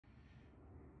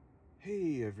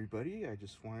Hey everybody, I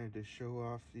just wanted to show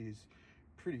off these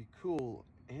pretty cool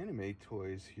anime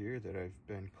toys here that I've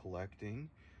been collecting.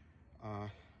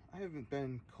 I haven't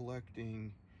been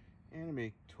collecting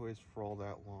anime toys for all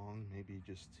that long, maybe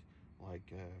just like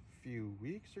a few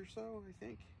weeks or so, I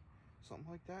think. Something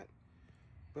like that.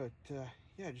 But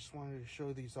yeah, I just wanted to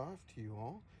show these off to you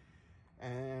all.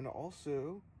 And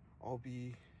also, I'll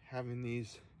be having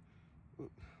these...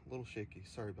 Ooh, a little shaky,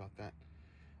 sorry about that.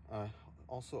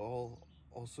 Also, I'll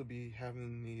also be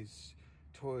having these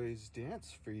toys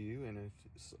dance for you, and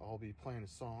I'll be playing a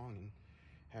song and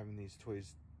having these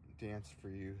toys dance for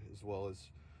you, as well as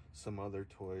some other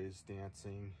toys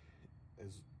dancing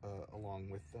as along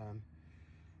with them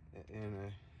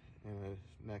in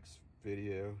a next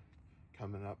video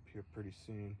coming up here pretty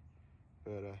soon.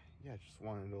 But yeah, just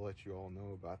wanted to let you all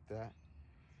know about that.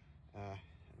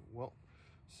 Well,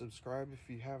 subscribe if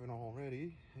you haven't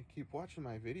already, and keep watching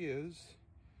my videos.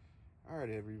 All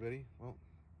right, everybody. Well,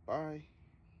 bye.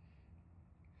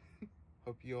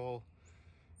 Hope you all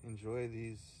enjoy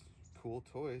these cool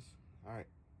toys. All right,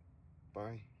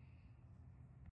 bye.